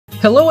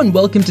Hello and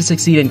welcome to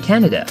Succeed in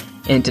Canada.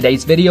 In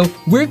today's video,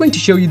 we're going to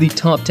show you the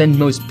top 10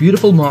 most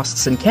beautiful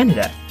mosques in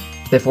Canada.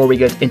 Before we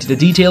get into the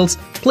details,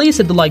 please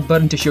hit the like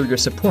button to show your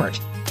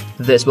support.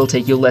 This will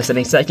take you less than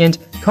a second,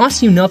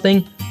 costs you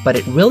nothing, but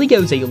it really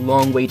goes a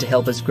long way to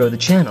help us grow the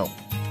channel.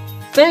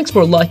 Thanks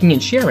for liking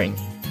and sharing.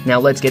 Now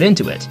let's get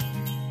into it.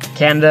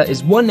 Canada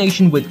is one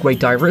nation with great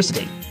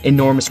diversity,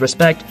 enormous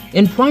respect,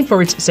 and pride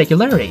for its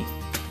secularity.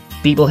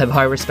 People have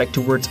high respect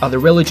towards other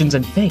religions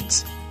and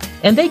faiths,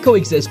 and they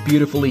coexist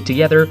beautifully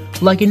together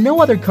like in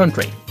no other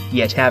country,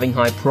 yet having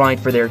high pride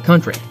for their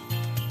country.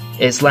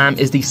 Islam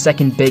is the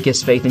second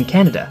biggest faith in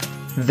Canada.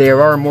 There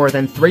are more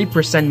than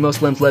 3%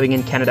 Muslims living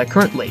in Canada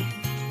currently.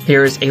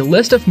 Here's a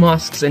list of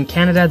mosques in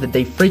Canada that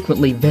they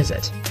frequently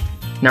visit.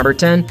 Number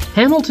 10.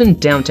 Hamilton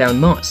Downtown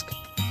Mosque.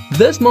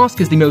 This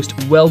mosque is the most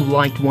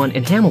well-liked one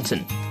in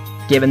Hamilton.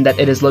 Given that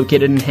it is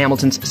located in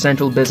Hamilton's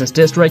central business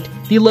district,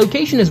 the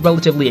location is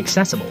relatively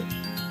accessible.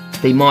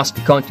 The mosque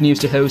continues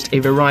to host a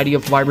variety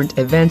of vibrant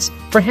events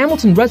for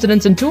Hamilton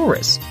residents and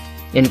tourists,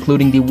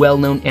 including the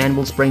well-known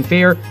annual Spring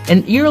Fair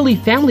and yearly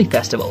Family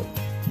Festival.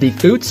 The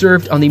food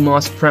served on the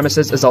mosque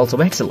premises is also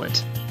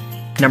excellent.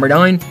 Number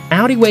 9.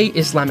 Audi Way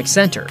Islamic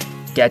Center,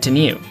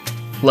 Gatineau.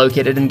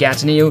 Located in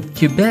Gatineau,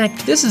 Quebec,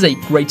 this is a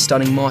great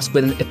stunning mosque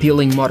with an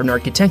appealing modern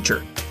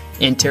architecture.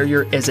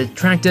 Interior is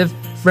attractive,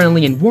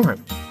 friendly, and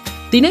warm.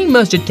 The name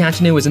Masjid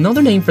Gatineau is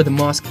another name for the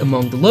mosque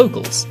among the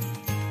locals.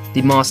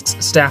 The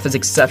mosque's staff is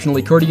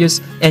exceptionally courteous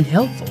and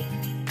helpful.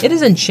 It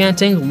is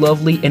enchanting,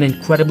 lovely, and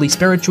incredibly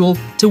spiritual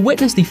to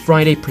witness the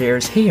Friday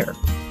prayers here.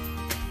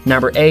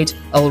 Number 8.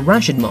 Al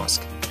Rashid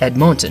Mosque,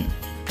 Edmonton.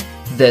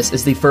 This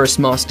is the first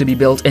mosque to be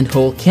built in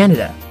whole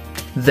Canada.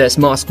 This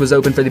mosque was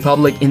opened for the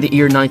public in the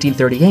year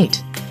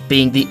 1938.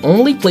 Being the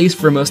only place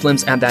for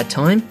Muslims at that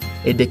time,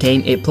 it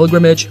became a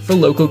pilgrimage for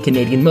local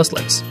Canadian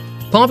Muslims,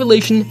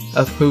 population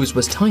of whose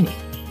was tiny,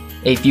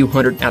 a few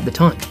hundred at the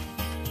time.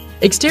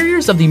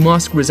 Exteriors of the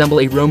mosque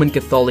resemble a Roman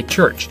Catholic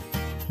church.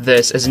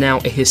 This is now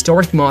a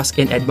historic mosque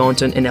in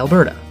Edmonton in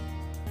Alberta.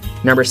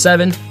 Number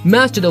 7.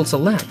 Masjid Al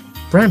Salam,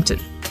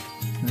 Brampton.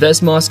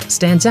 This mosque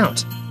stands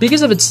out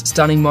because of its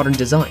stunning modern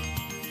design.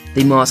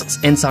 The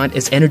mosque's inside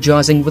is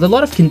energizing with a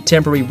lot of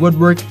contemporary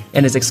woodwork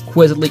and is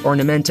exquisitely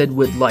ornamented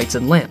with lights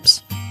and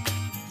lamps.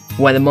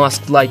 When the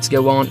mosque lights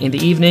go on in the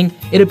evening,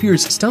 it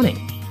appears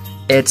stunning.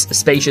 Its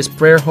spacious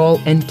prayer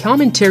hall and calm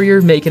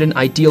interior make it an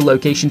ideal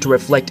location to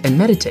reflect and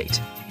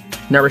meditate.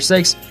 Number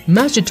 6.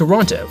 Masjid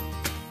Toronto.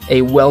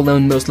 A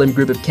well-known Muslim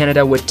group of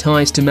Canada with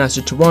ties to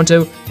Masjid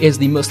Toronto is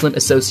the Muslim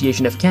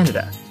Association of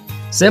Canada.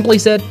 Simply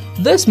said,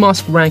 this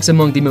mosque ranks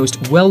among the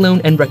most well-known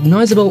and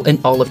recognizable in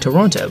all of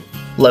Toronto.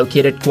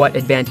 Located quite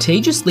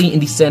advantageously in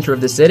the center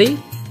of the city,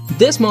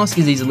 this mosque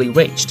is easily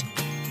reached.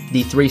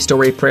 The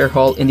 3-story prayer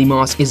hall in the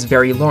mosque is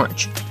very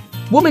large.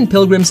 Women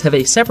pilgrims have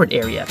a separate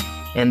area,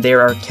 and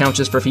there are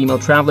couches for female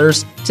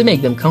travelers to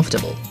make them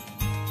comfortable.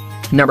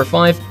 Number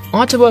 5.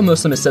 Ottawa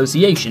Muslim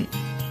Association.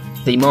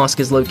 The mosque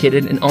is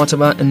located in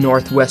Ottawa and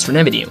Northwestern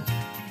Avenue.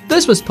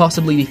 This was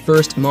possibly the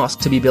first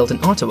mosque to be built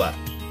in Ottawa.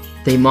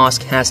 The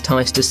mosque has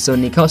ties to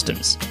Sunni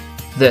customs.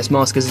 This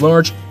mosque is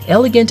large,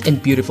 elegant,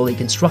 and beautifully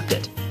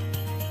constructed.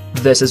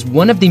 This is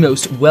one of the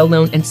most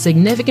well-known and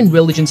significant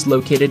religions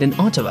located in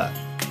Ottawa.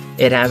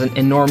 It has an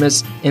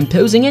enormous,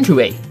 imposing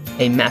entryway,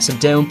 a massive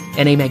dome,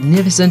 and a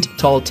magnificent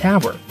tall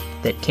tower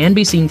that can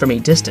be seen from a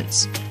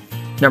distance.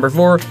 Number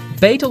 4.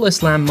 Beit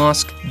al-Islam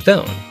Mosque,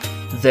 Vaughan.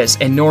 This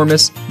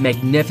enormous,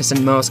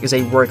 magnificent mosque is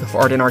a work of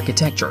art and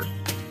architecture.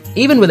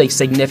 Even with a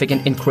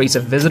significant increase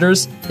of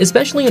visitors,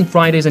 especially on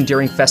Fridays and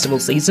during festival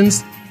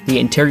seasons, the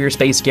interior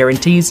space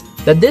guarantees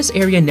that this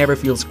area never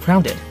feels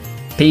crowded.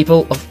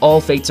 People of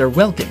all faiths are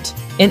welcomed,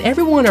 and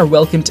everyone are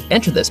welcome to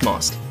enter this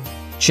mosque.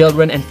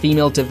 Children and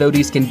female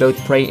devotees can both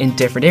pray in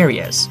different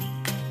areas.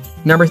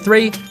 Number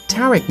 3.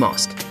 Tariq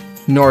Mosque,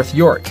 North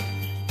York.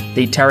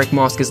 The Tariq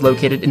Mosque is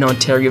located in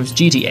Ontario's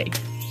GTA.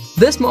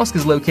 This mosque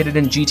is located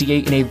in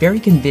GTA in a very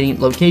convenient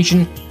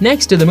location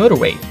next to the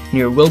motorway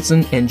near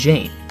Wilson and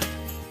Jane.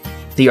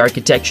 The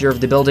architecture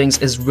of the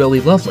buildings is really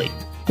lovely,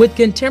 with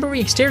contemporary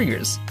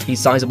exteriors, a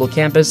sizable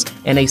campus,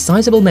 and a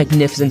sizable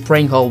magnificent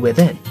praying hall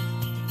within.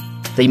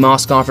 The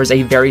mosque offers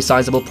a very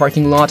sizable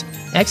parking lot,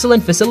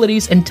 excellent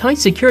facilities, and tight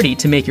security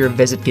to make your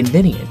visit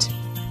convenient.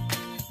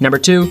 Number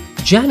 2.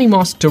 Jami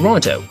Mosque,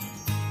 Toronto.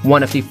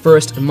 One of the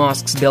first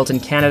mosques built in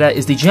Canada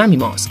is the Jami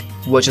Mosque,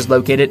 which is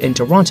located in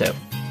Toronto.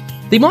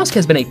 The mosque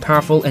has been a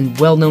powerful and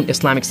well-known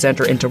Islamic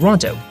center in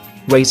Toronto,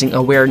 raising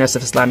awareness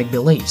of Islamic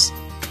beliefs.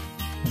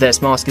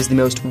 This mosque is the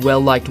most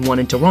well-liked one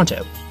in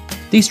Toronto.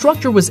 The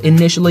structure was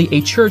initially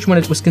a church when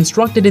it was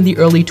constructed in the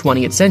early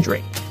 20th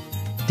century.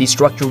 The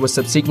structure was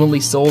subsequently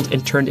sold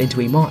and turned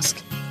into a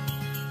mosque.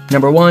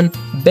 Number 1.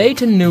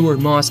 Beit Noor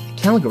Mosque,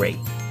 Calgary.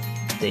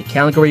 The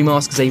Calgary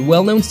Mosque is a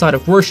well-known site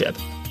of worship.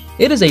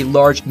 It is a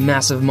large,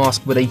 massive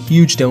mosque with a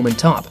huge dome on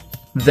top.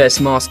 This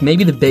mosque may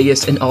be the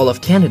biggest in all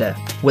of Canada,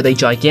 with a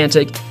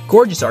gigantic,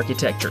 gorgeous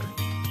architecture.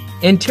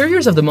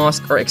 Interiors of the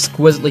mosque are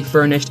exquisitely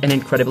furnished and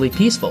incredibly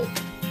peaceful.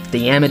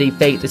 The Ahmadi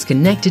faith is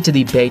connected to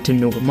the Beit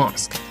Noor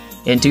Mosque.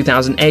 In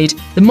 2008,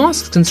 the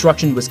mosque's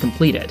construction was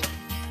completed.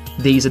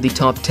 These are the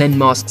top 10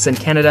 mosques in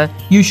Canada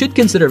you should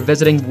consider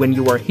visiting when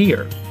you are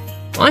here.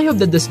 I hope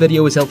that this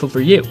video was helpful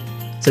for you,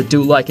 so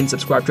do like and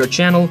subscribe to our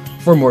channel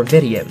for more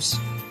videos.